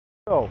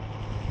So,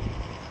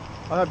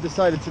 I have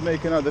decided to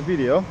make another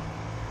video,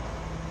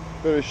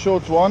 very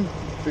short one,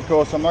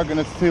 because I'm not going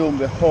to film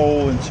the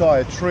whole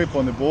entire trip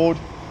on the board.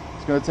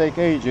 It's going to take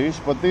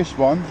ages, but this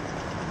one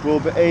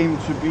will be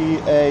aimed to be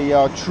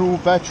a true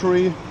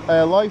battery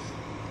life.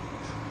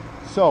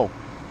 So,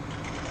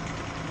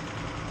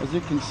 as you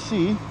can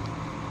see,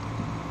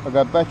 I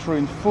got battery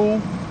in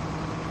full,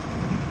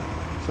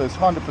 so it's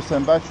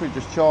 100% battery,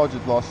 just charged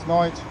it last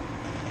night.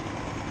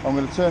 I'm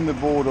going to turn the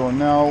board on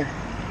now,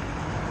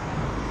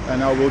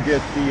 and I will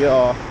get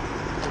the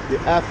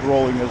app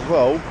rolling as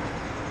well.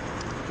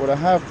 What I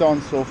have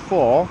done so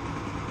far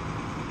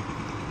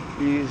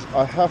is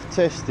I have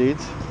tested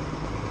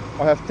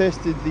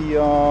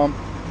the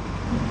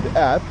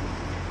app.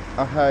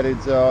 I had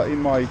it in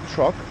my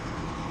truck.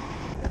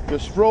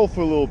 Just roll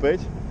for a little bit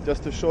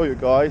just to show you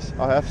guys.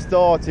 I have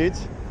started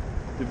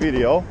the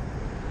video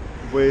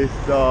with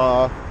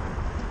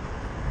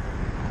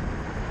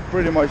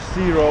pretty much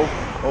zero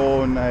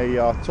on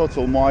a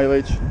total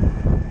mileage,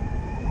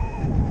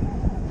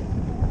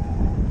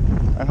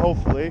 and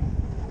hopefully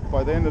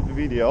by the end of the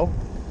video,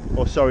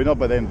 or sorry, not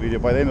by the end of the video,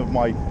 by the end of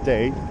my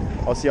day,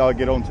 I'll see how I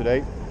get on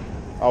today.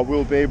 I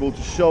will be able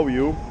to show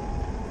you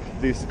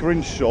the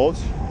screenshot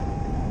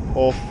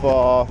of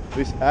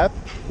this app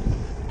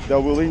that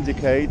will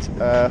indicate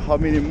how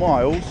many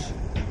miles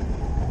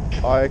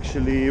I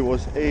actually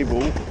was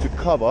able to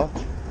cover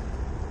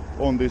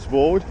on this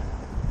board.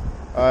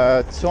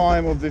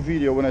 Time of the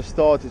video when I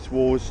started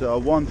was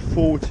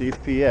 1:40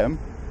 p.m.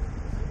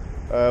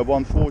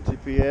 1:40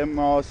 p.m.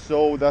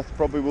 So that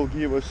probably will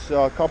give us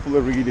a couple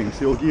of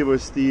readings. It will give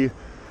us the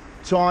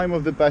time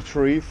of the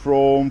battery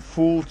from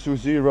full to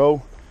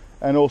zero,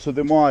 and also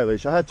the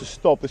mileage. I had to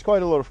stop. There's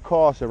quite a lot of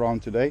cars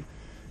around today.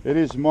 It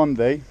is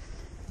Monday.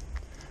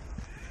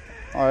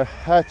 I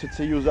had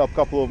to use up a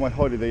couple of my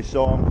holidays,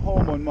 so I'm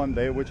home on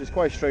Monday, which is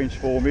quite strange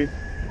for me,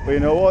 but you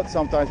know what,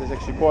 sometimes it's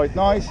actually quite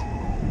nice.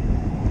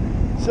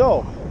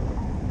 So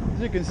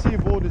as you can see,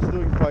 board is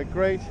doing quite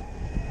great.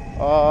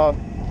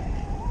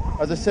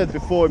 As I said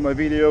before in my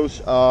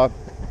videos,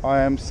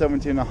 I am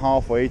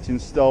 17.5 or 18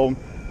 stone.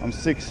 I'm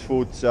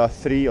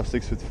 6'3" or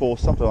 6'4",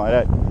 something like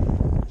that.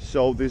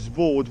 So this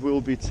board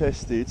will be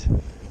tested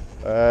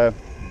to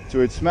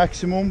its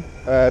maximum,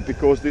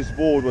 because this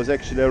board was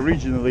actually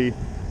originally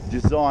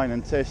designed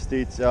and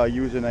tested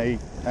using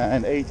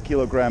an 8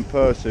 kilogram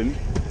person,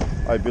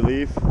 I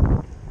believe.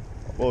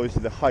 Well,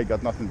 obviously the height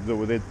got nothing to do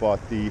with it, but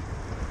the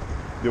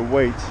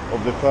weight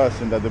of the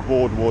person that the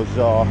board was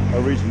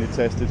originally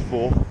tested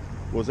for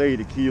was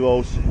 80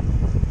 kilos.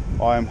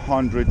 I am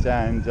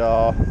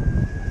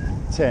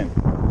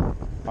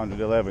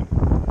 111.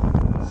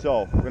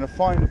 So we're gonna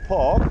find a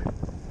park.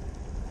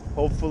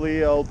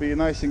 Hopefully I'll be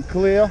nice and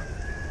clear,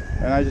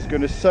 and I'm just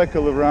gonna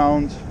circle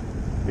around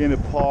in the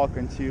park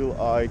until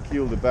I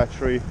kill the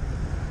battery,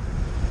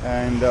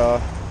 and the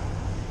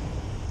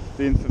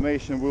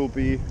information will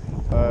be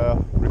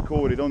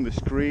recorded on the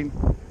screen.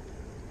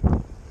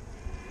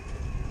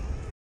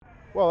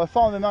 Well, I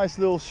found a nice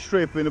little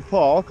strip in the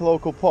park,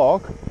 local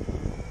park.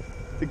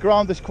 The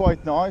ground is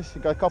quite nice.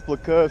 It got a couple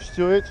of curves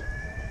to it,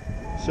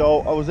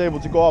 so I was able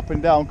to go up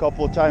and down a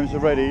couple of times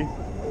already.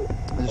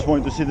 I just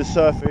wanted to see the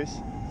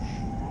surface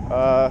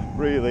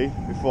really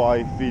before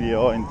I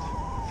video and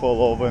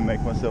fall over and make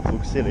myself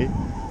look silly.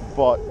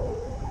 But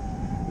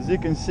as you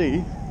can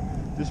see,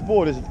 this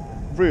board is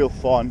real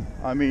fun.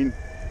 I mean,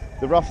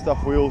 the rough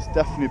stuff wheels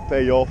definitely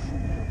pay off,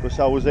 because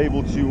I was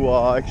able to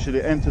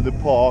actually enter the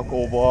park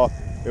over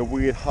a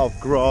weird half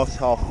grass,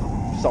 half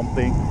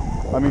something.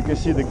 I mean, you can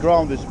see the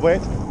ground is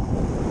wet,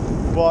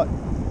 but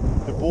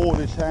the board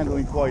is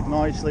handling quite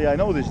nicely. I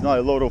know there's not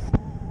a lot of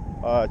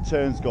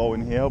turns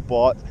going here,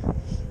 but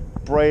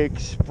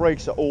brakes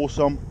are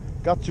awesome.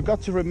 Got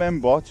to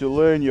remember to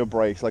learn your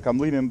brakes. Like, I'm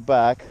leaning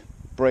back,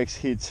 brakes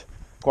hit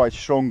quite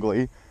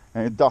strongly,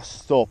 and it does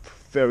stop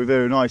very,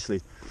 very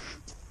nicely.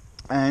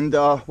 And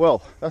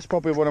well, that's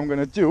probably what I'm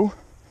gonna do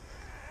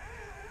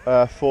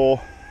for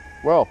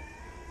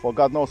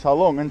God knows how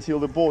long, until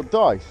the board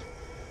dies.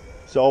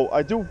 So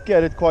I do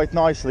get it quite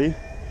nicely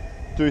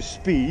to a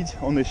speed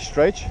on this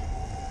stretch.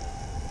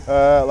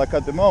 Like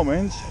at the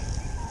moment,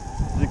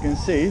 as you can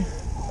see,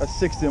 at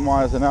 60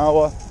 miles an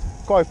hour,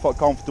 quite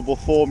comfortable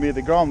for me.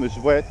 The ground is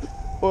wet.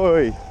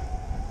 Oi!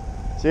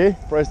 See,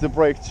 press the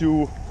brake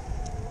too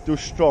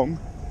strong,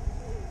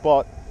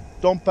 but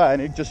don't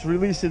panic. Just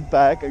release it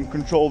back and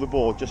control the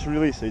board. Just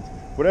release it.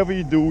 Whatever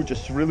you do,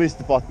 just release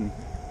the button.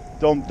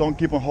 Don't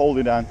keep on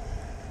holding on,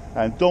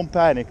 and don't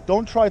panic.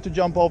 Don't try to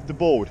jump off the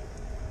board.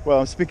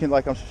 Well, I'm speaking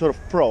like I'm sort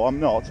of pro. I'm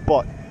not,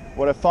 but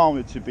what I found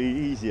it to be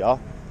easier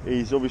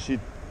is obviously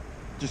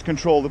just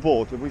control the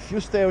board. If you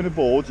stay on the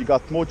board, you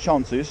got more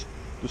chances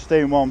to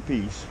stay in one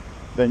piece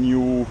than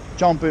you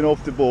jumping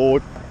off the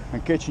board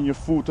and catching your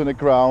foot on the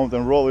ground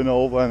and rolling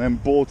over, and then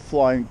board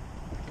flying,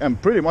 and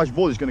pretty much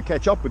board is going to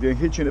catch up with you and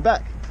hit you in the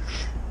back.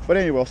 But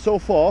anyway, so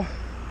far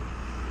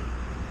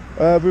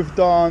we've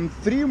done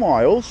 3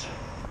 miles.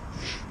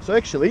 So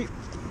actually,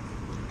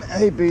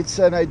 maybe it's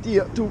an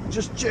idea to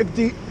just check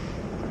the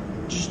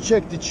just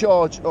check the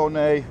charge on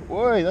a,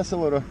 wait, that's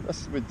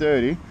a bit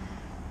dirty.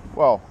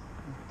 Well,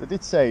 they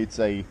did say it's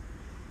a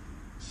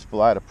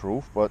splatter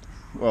proof, but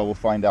well, we'll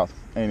find out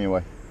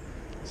anyway.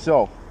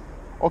 So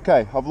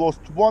okay, I've lost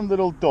one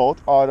little dot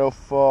out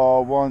of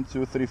 1,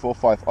 2, 3, 4,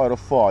 5 out of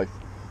 5,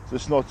 so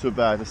it's not too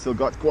bad. I still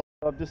got quite.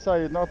 I've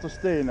decided not to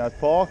stay in that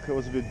park, it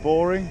was a bit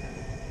boring,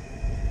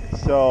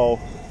 so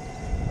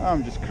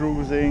I'm just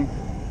cruising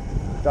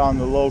down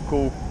the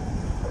local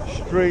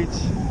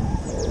streets,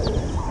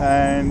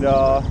 and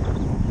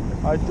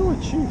I do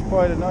achieve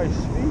quite a nice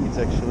speeds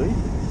actually,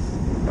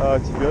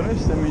 to be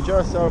honest. I mean,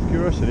 just out of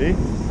curiosity,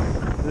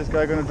 is this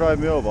guy gonna drive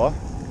me over?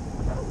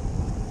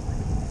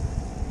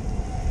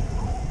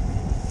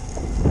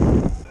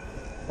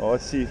 Well,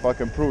 let's see if I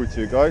can prove it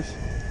to you guys.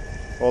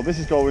 Well, this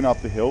is going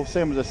up the hill,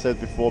 same as I said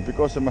before,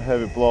 because I'm a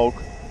heavy bloke.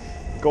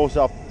 It goes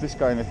up this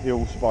kind of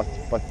hills about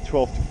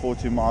 12 to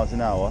 14 miles an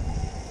hour.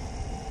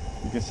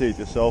 You can see it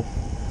yourself.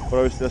 But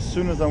obviously, as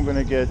soon as I'm going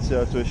to get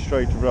to a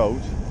straight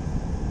road,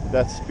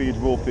 that speed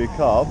will pick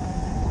up.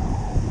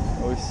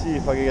 We'll see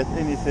if I can get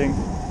anything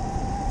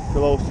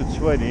close to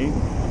 20.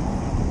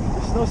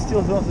 It's not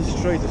still not the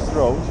straightest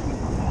road.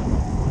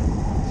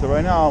 So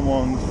right now I'm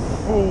on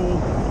full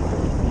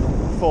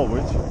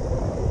forward.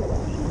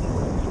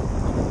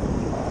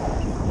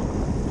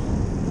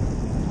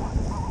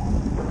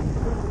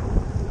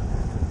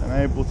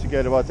 I'm able to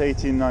get about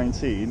 18,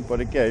 19, but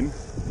again,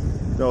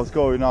 I was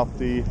going up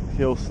the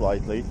hill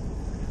slightly,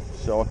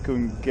 so I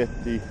couldn't get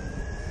the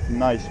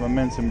nice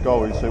momentum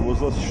going, so it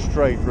was a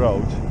straight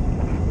road.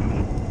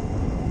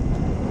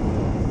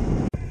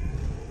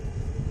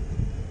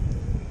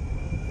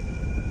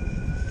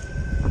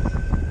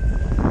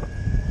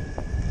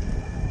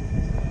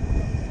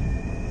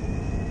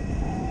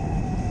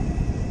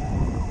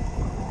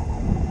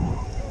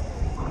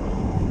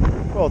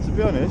 Well, to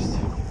be honest,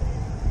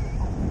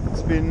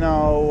 it's been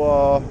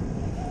now,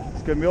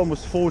 it's going to be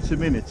almost 40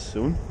 minutes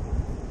soon.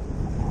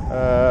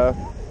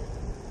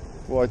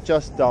 Well,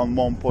 just down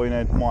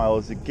 1.8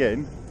 miles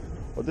again,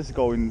 but this is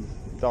going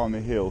down the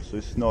hill, so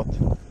it's not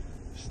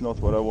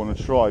what I want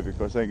to try,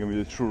 because it ain't going to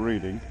be the true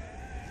reading.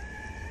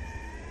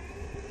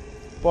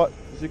 But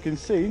as you can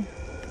see,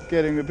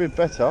 getting a bit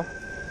better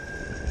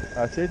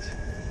at it,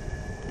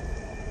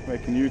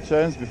 making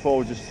U-turns.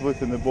 Before just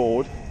flipping the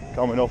board,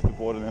 coming off the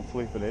board and then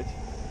flipping it.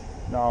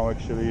 Now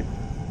actually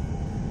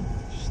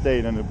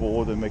staying on the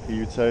board and making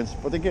U-turns.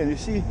 But again, you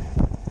see,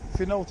 if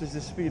you notice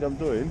the speed I'm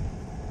doing,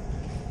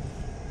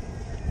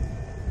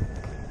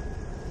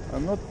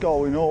 I'm not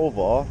going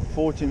over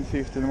 14,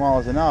 15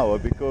 miles an hour,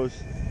 because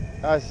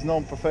as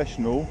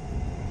non-professional,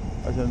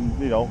 as in,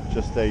 you know,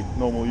 just a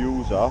normal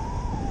user,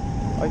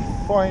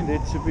 I find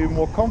it to be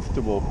more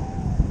comfortable,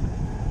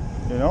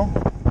 you know.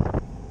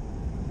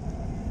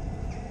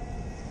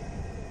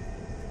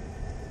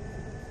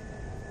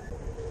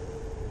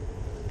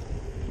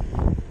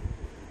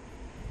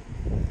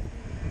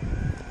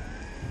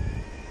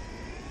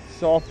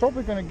 So I'm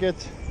probably going to get,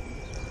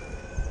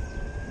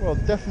 well,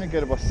 definitely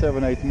get about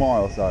 7-8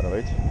 miles out of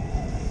it.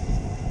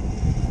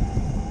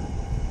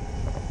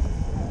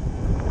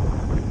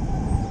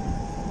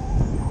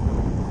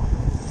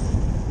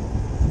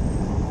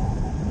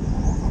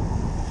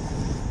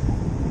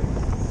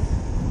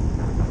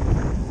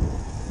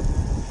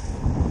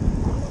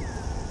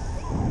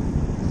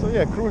 So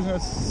yeah, cruising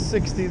at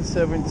 16,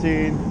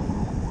 17.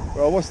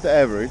 Well, what's the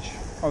average?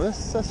 Oh,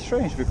 that's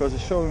strange, because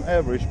it's showing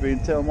average being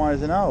 10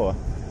 miles an hour.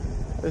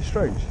 It's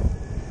strange.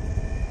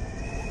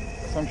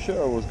 So I'm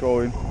sure I was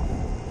going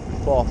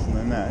faster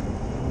than that.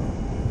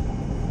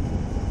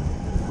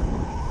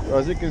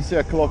 As you can see,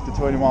 I clocked the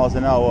 20 miles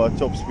an hour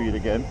top speed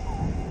again.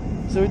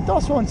 So it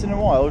does once in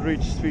a while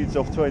reach speeds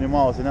of 20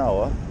 miles an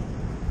hour.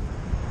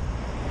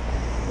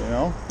 You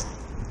know,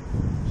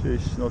 so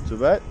it's not too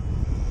bad.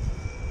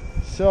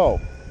 So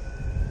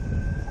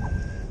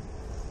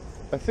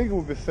I think it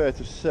would be fair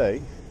to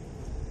say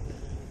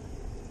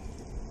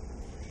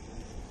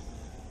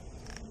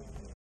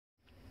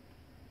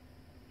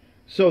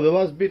so the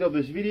last bit of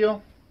this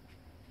video,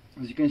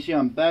 as you can see,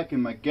 I'm back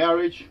in my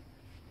garage.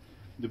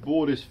 The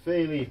board is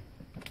fairly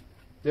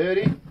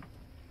dirty.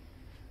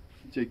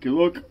 Take a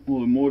look,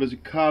 all the motors are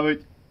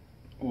covered,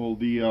 all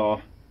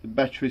the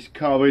batteries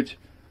covered,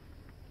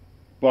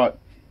 but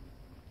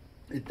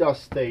it does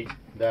state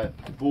that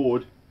the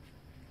board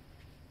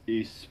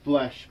is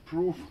splash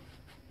proof.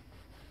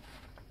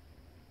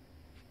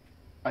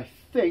 I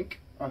think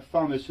I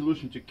found a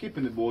solution to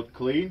keeping the board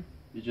clean.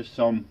 It's just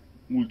some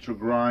ultra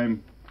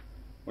grime,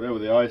 whatever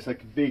they are. It's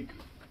like big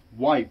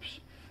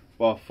wipes,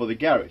 but for the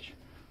garage,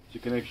 so you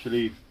can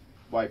actually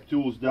wipe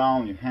tools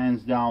down, your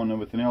hands down, and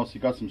everything else.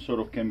 You got some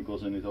sort of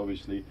chemicals in it,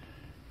 obviously,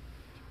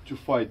 to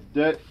fight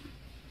dirt.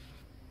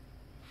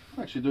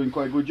 Actually doing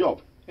quite a good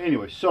job.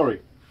 Anyway,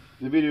 sorry,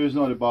 the video is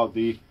not about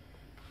the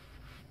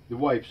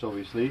wipes,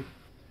 obviously.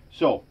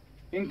 So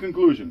in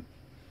conclusion,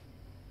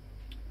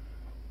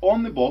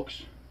 on the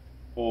box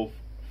of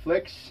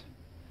Flexi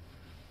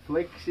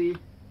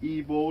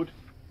eboard,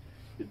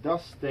 it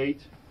does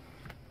state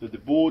that the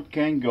board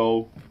can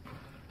go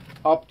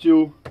up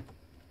to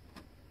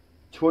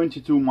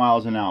 22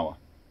 miles an hour.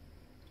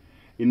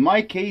 In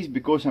my case,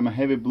 because I'm a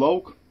heavy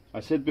bloke, I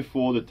said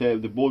before that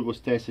the board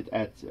was tested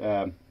at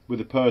with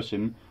a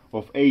person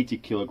of 80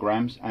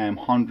 kilograms. I am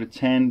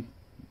 110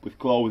 with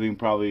clothing,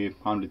 probably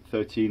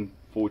 113,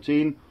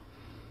 14.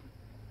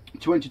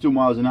 22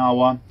 miles an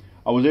hour.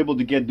 I was able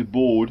to get the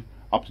board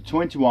up to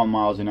 21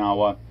 miles an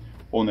hour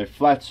on a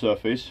flat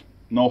surface,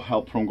 no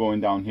help from going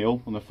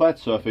downhill. On a flat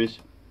surface,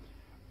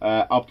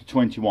 up to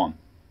 21.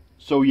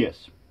 So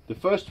yes, the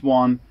first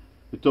one,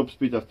 the top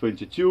speed of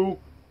 22.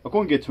 I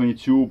couldn't get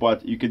 22,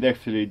 but you could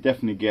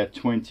definitely get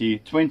 20.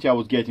 20 I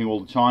was getting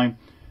all the time.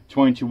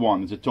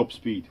 21 is the top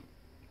speed.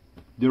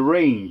 The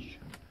range.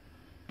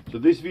 So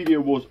this video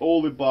was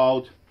all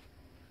about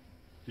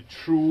the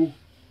true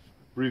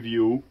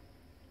review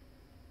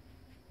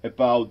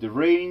about the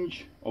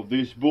range of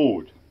this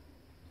board.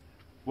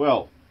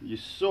 Well, you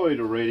saw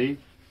it already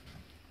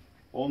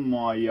on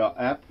my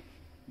app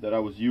that I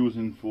was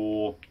using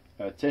for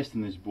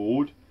testing this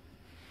board.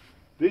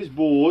 This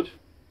board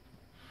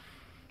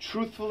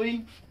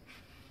truthfully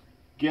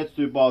gets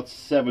to about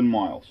 7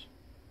 miles.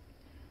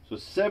 So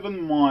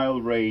 7 mile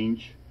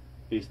range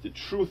is the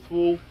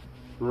truthful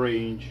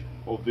range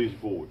of this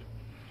board.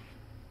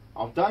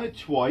 I've done it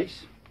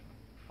twice.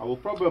 I will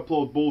probably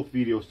upload both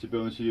videos, to be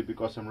honest with you,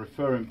 because I'm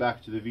referring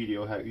back to the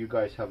video you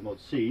guys have not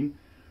seen.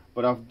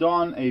 But I've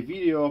done a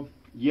video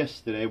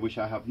yesterday which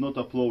I have not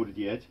uploaded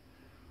yet.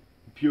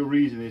 The pure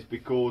reason is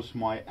because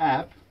my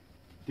app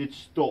did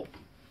stop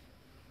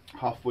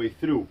halfway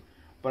through.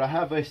 But I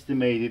have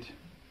estimated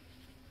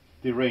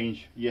the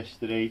range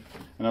yesterday,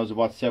 and that was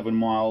about 7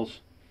 miles.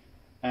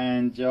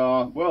 And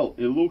well,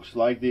 it looks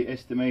like the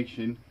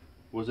estimation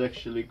was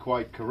actually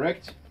quite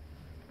correct.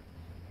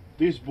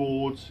 This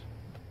board's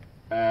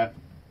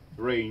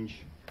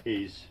range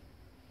is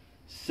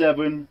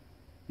 7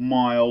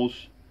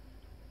 miles.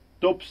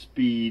 Top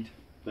speed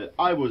that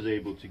I was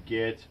able to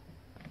get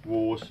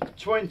was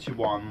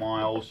 21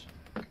 miles,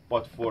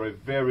 but for a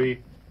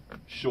very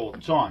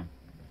short time.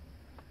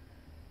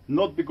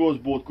 Not because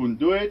board couldn't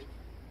do it,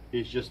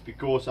 it's just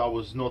because I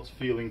was not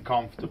feeling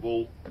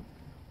comfortable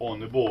on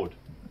the board.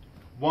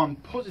 One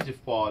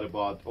positive part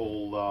about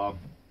all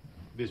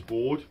this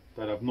board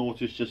that I've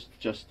noticed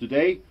just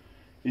today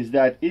is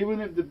that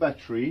even if the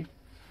battery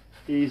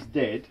is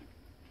dead,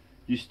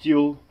 you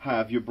still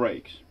have your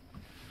brakes.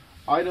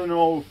 I don't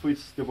know if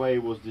it's the way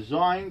it was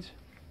designed,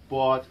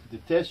 but the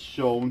test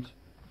showed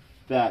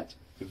that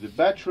if the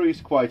battery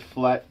is quite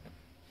flat,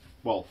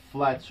 well,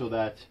 flat so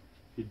that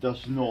it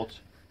does not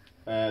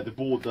the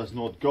board does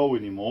not go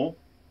anymore,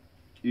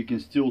 you can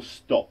still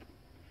stop.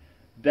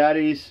 That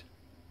is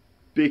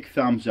big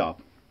thumbs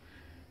up.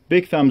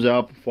 Big thumbs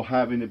up for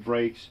having the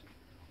brakes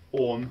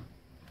on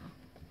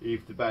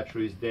if the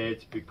battery is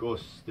dead,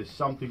 because there's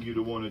something you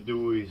don't want to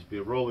do is be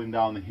rolling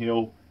down the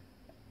hill,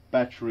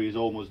 battery is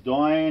almost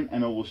dying,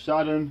 and all of a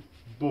sudden,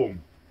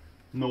 boom,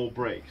 no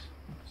brakes.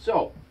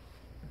 So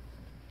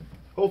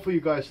hopefully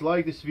you guys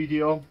like this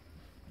video.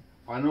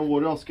 I know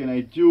what else can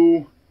I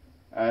do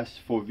as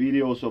for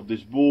videos of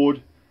this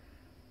board.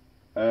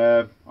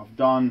 I've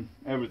done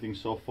everything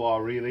so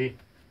far, really.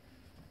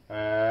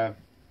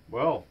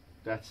 Well,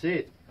 that's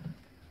it.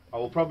 I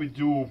will probably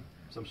do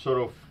some sort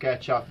of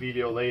catch-up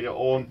video later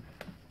on,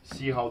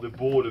 see how the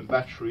board and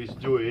battery is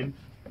doing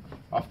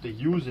after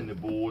using the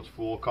board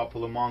for a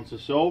couple of months or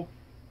so.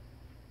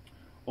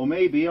 Or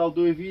maybe I'll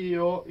do a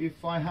video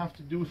if I have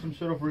to do some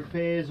sort of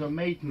repairs or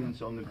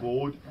maintenance on the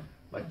board,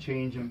 like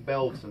changing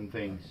belts and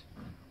things.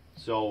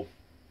 So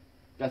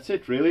that's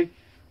it, really.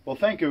 Well,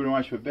 thank you very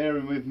much for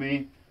bearing with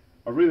me.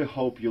 I really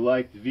hope you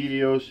like the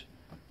videos.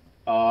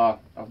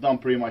 I've done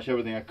pretty much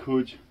everything I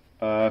could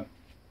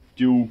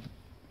do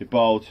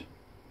about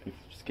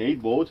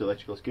skateboard,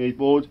 electrical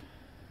skateboard.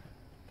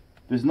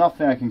 There's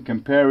nothing I can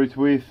compare it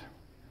with.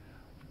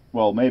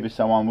 Well, maybe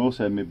someone will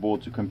send me a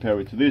board to compare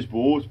it to this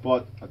board,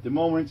 but at the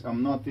moment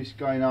I'm not this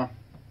kind of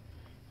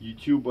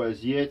YouTuber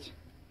as yet.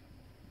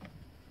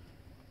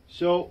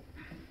 So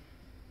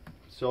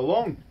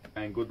long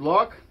and good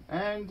luck,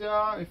 and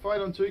if I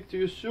don't talk to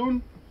you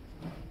soon,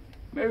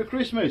 Merry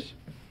Christmas,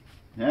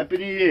 Happy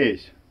New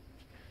Year's,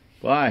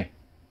 bye.